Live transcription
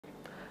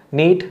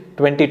NEET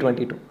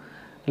 2022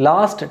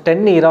 last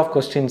 10 year of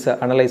கொஸ்டின்ஸை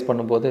analyse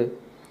பண்ணும்போது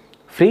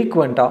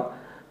ஃப்ரீக்வெண்ட்டாக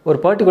ஒரு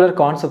பர்டிகுலர்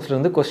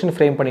கான்செப்ட்லேருந்து கொஸ்டின்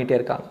ஃப்ரேம் பண்ணிகிட்டே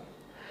இருக்காங்க.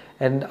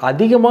 அண்ட்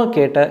அதிகமாக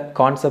கேட்ட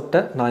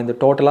கான்செப்டை நான் இந்த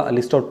டோட்டலாக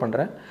லிஸ்ட் அவுட்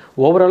பண்ணுறேன்.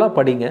 ஓவராலாக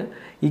படிங்க.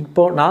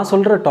 இப்போது நான்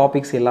சொல்கிற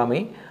டாபிக்ஸ்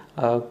எல்லாமே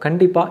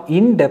கண்டிப்பாக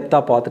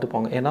இன்டெப்த்தாக பார்த்துட்டு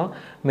போங்க. ஏன்னா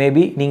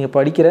மேபி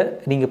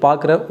நீங்கள்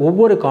பார்க்குற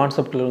ஒவ்வொரு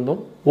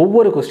கான்செப்ட்லேருந்தும்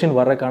ஒவ்வொரு கொஸ்டின்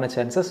வர்றதுக்கான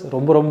சான்சஸ்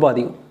ரொம்ப ரொம்ப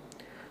அதிகம்.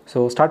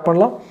 ஸோ ஸ்டார்ட்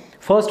பண்ணலாம்.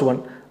 ஃபர்ஸ்ட்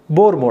ஒன்,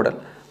 போர் மாடல்.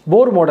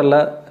 போர்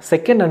மாடலில்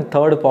second and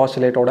third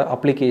பாஸ்டுலேட்டோட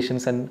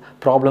applications and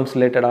problems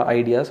ரிலேட்டடாக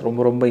ஐடியாஸ் ரொம்ப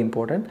ரொம்ப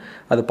இம்பார்ட்டன்ட்.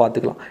 அது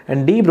பார்த்துக்கலாம்.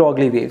 And D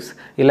ப்ராக்லி waves,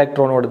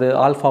 எலக்ட்ரானோடது,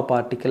 alpha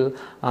particle,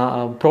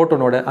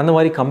 ப்ரோட்டோனோட, அந்த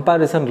மாதிரி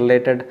கம்பேரிசன்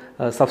ரிலேட்டட்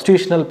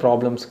சப்ஸ்டியூஷனல்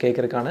ப்ராப்ளம்ஸ்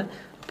கேட்குறதுக்கான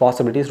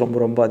பாசிபிலிட்டிஸ் ரொம்ப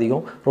ரொம்ப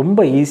அதிகம்.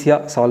 ரொம்ப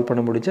ஈஸியாக சால்வ்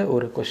பண்ண முடிஞ்ச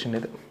ஒரு கொஷின்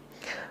இது.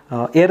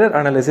 Error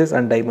analysis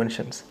and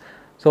dimensions.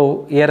 So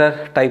error,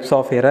 types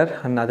of error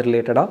and அது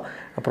ரிலேட்டடாக,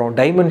 அப்புறம்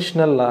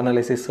டைமென்ஷனல்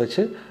அனாலிசிஸ்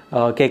வச்சு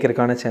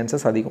கேட்குறதுக்கான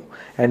சான்சஸ் அதிகம்.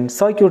 And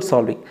circuit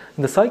solving.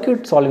 இந்த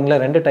சர்க்யூட் சால்விங்கில்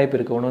 2 டைப்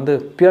இருக்குது. ஒன்று வந்து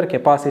பியூர்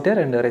கெப்பாசிட்டர்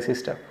அண்ட்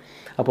ரெசிஸ்டர்.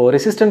 அப்போது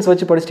ரெசிஸ்டன்ஸ்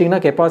வச்சு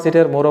படிச்சிட்டிங்கன்னா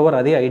கெப்பாசிட்டர் மோரோவர்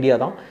அதே ஐடியா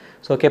தான்.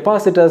 ஸோ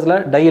கெப்பாசிட்டர்ஸில்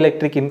டை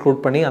எலக்ட்ரிக் இன்க்ளூட்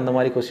பண்ணி அந்த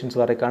மாதிரி கொஸ்டின்ஸ்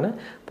வரதுக்கான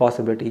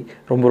பாசிபிலிட்டி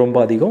ரொம்ப ரொம்ப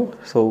அதிகம்.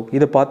 ஸோ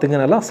இதை பார்த்துங்க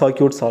நல்லா,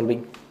 circuit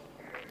solving.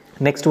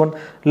 Next one,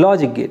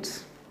 logic Gates.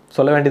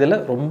 சொல்ல வேண்டியதில்லை,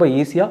 ரொம்ப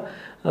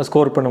ஈஸியாக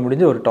ஸ்கோர் பண்ண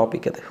முடிஞ்ச ஒரு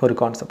டாபிக் அது, ஒரு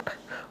concept.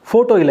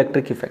 Photo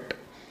electric effect.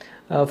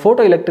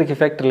 Photo electric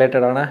effect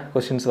ரிலேட்டடான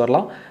கொஸ்டின்ஸ்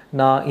வரலாம்.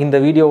 நான் இந்த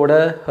வீடியோவோட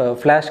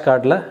ஃப்ளாஷ்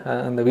கார்டில்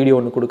அந்த வீடியோ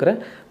ஒன்று கொடுக்குறேன்.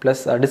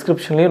 ப்ளஸ்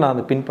டிஸ்கிரிப்ஷன்லேயும் நான்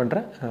அதை பின்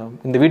பண்ணுறேன்.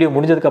 இந்த வீடியோ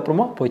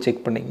முடிஞ்சதுக்கப்புறமா போய்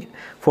செக் பண்ணிங்க.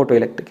 Photo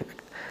electric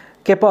effect.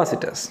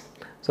 Capacitors.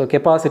 So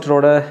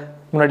கெப்பாசிட்டரோட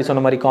முன்னாடி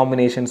சொன்ன மாதிரி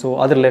காம்பினேஷன்ஸோ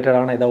அது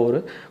ரிலேட்டடான ஏதாவது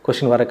ஒரு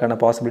கொஸ்டின் வரக்கான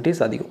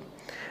பாசிபிலிட்டிஸ் அதிகம்.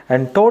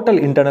 And total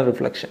internal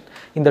reflection.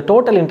 இந்த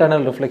டோட்டல்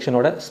இன்டர்னல்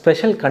ரிஃப்ளெக்ஷனோட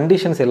ஸ்பெஷல்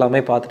கண்டிஷன்ஸ் எல்லாமே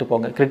பார்த்துட்டு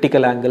போங்க.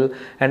 கிரிட்டிக்கல் ஆங்கிள்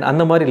அண்ட்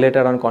அந்த மாதிரி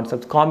ரிலேட்டடான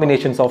concepts,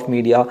 combinations of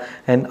media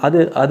and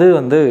அது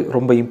வந்து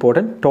ரொம்ப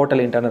இம்பார்ட்டன்ட்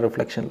டோட்டல் இன்டர்னல்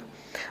ரிஃப்ளெக்ஷனில்.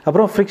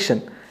 அப்புறம்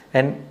ஃப்ரிக்ஷன்.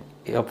 அண்ட்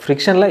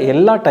ஃப்ரிக்ஷனில்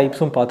எல்லா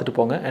டைப்ஸும் பார்த்துட்டு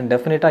போங்க. அண்ட்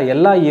டெஃபினட்டாக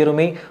எல்லா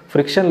இயருமே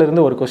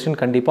ஃப்ரிக்ஷன்லேருந்து ஒரு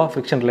கொஸ்டின் கண்டிப்பாக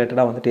ஃப்ரிக்ஷன்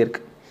ரிலேட்டடாக வந்துகிட்டே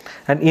இருக்குது.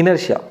 And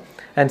inertia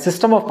and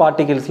system of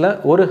பார்ட்டிகிள்ஸில்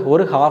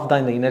ஒரு ஹாஃப் தான்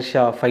இந்த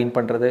இனர்ஷியா ஃபைன்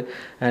பண்ணுறது.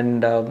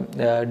 And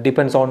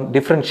depends on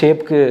different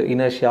ஷேப்க்கு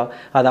inertia,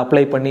 அதை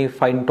அப்ளை பண்ணி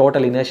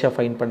டோட்டல் இனர்ஷியா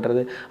ஃபைன்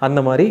பண்ணுறது.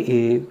 அந்த மாதிரி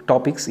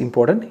டாபிக்ஸ்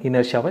இம்பார்ட்டன்ட்.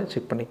 இனர்ஷியாவை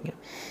செக் பண்ணிக்கங்க.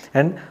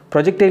 And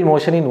projectile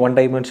motion in 1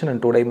 dimension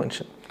and 2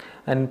 dimension.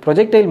 And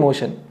projectile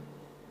motion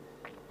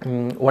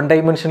 1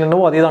 டைமென்ஷன்லனோ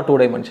அதே தான் 2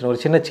 டைமென்ஷன், ஒரு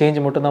சின்ன சேஞ்ச்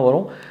மட்டும்தான்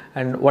வரும்.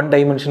 அண்ட் 1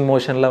 டைமென்ஷன்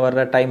மோஷனில்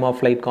வர்ற டைம் ஆஃப்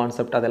ஃப்ளைட்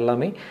கான்செப்ட் அது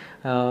எல்லாமே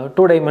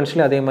 2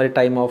 டைமென்ஷனில் அதே மாதிரி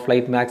time of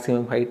flight,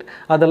 maximum height,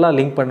 அதெல்லாம்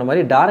லிங்க் பண்ண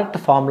மாதிரி direct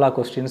formula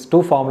questions,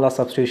 2 formula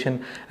substitution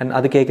and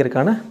அது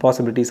கேட்குறதுக்கான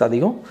பாசிபிலிட்டிஸ்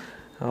அதிகம்.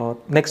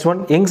 Next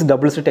one, Young's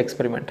double slit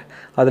experiment.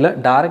 அதில்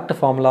டைரக்ட்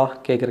ஃபார்முலா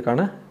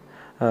கேட்குறதுக்கான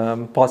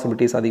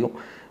பாசிபிலிட்டிஸ் அதிகம்.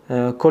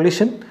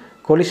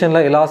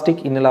 கொலிஷனில்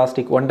elastic,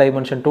 inelastic, 1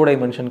 dimension, 2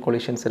 dimension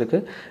collisions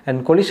இருக்குது. அண்ட்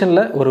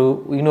கொலிஷனில்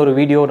இன்னொரு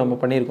வீடியோ நம்ம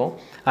பண்ணியிருக்கோம்.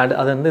 அண்ட்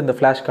அதை வந்து இந்த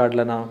ஃப்ளாஷ்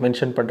கார்டில் நான்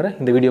மென்ஷன் பண்ணுறேன்.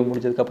 இந்த வீடியோ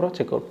முடிஞ்சதுக்கப்புறம்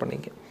செக் அவுட்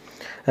பண்ணிங்க.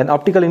 அண்ட்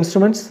ஆப்டிக்கல்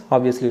இன்ஸ்ட்ருமெண்ட்ஸ்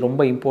ஆப்வியஸ்லி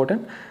ரொம்ப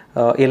இம்பார்ட்டன்ட்.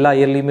 எல்லா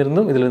இயர்லேயுமே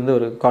இருந்தும் இதுலேருந்து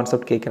ஒரு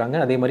கான்செப்ட் கேட்குறாங்க.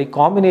 அதே மாதிரி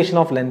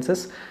காம்பினேஷன் ஆஃப்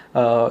லென்சஸ்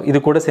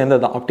இது கூட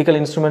சேர்ந்தது தான். ஆப்டிக்கல்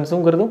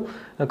இன்ஸ்ட்ருமெண்ட்ஸுங்கிறதும்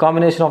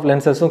காம்பினேஷன் ஆஃப்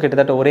லென்சஸும்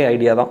கிட்டத்தட்ட ஒரே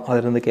ஐடியா தான்,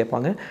 அதுலேருந்து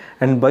கேட்பாங்க.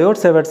 And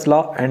பயோட்-சேவர்ட்ஸ்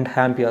law and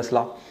amperes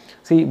law.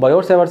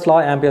 பயோட்-சேவர்ட்ஸ் law,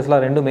 amperes லா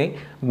ரெண்டுமே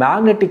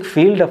மேக்னெட்டிக்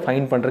ஃபீல்டை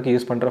ஃபைண்ட் பண்ணுறதுக்கு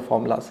யூஸ் பண்ணுற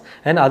ஃபார்முலாஸ்.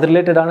 அண்ட் அது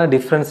ரிலேட்டடான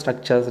different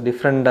structures,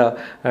 different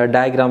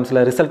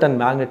டயக்ராம்ஸில் resultant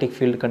magnetic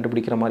field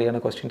கண்டுபிடிக்கிற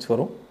மாதிரியான கொஸ்டின்ஸ்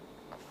வரும்.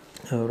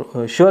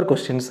 ஷுவர்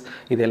கொஸ்டின்ஸ்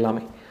இது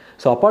எல்லாமே.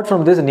 ஸோ அப்பார்ட்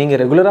ஃப்ரம் திஸ், நீங்கள்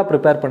ரெகுலராக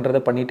ப்ரிப்பேர் பண்ணுறதை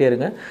பண்ணிகிட்டே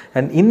இருங்க.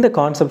 அண்ட் இந்த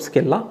கான்செப்ட்ஸ்க்கு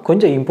எல்லாம்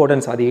கொஞ்சம்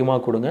இம்பார்ட்டன்ஸ் அதிகமாக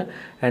கொடுங்க.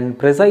 அண்ட்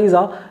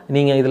ப்ரிசைஸாக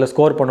நீங்கள் இதில்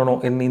ஸ்கோர் பண்ணணும்,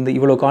 இந்த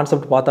இவ்வளோ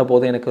கான்செப்ட் பார்த்தா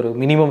போதும் எனக்கு ஒரு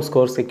மினிமம்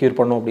ஸ்கோர் செக்யூர்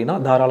பண்ணணும் அப்படின்னா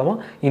தாராளமாக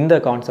இந்த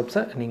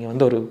கான்செப்ட்ஸை நீங்கள்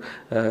வந்து ஒரு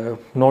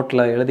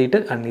நோட்டில்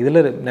எழுதிட்டு அண்ட்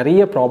இதில்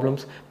நிறைய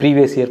problems,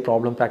 previous year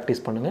problem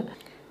practice பண்ணுங்கள்.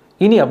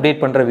 இனி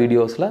அப்டேட் பண்ணுற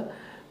வீடியோஸில்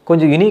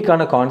கொஞ்சம்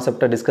யூனிக்கான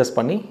கான்செப்டை டிஸ்கஸ்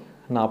பண்ணி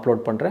நான்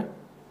அப்லோட் பண்ணுறேன்.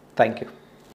 தேங்க்யூ.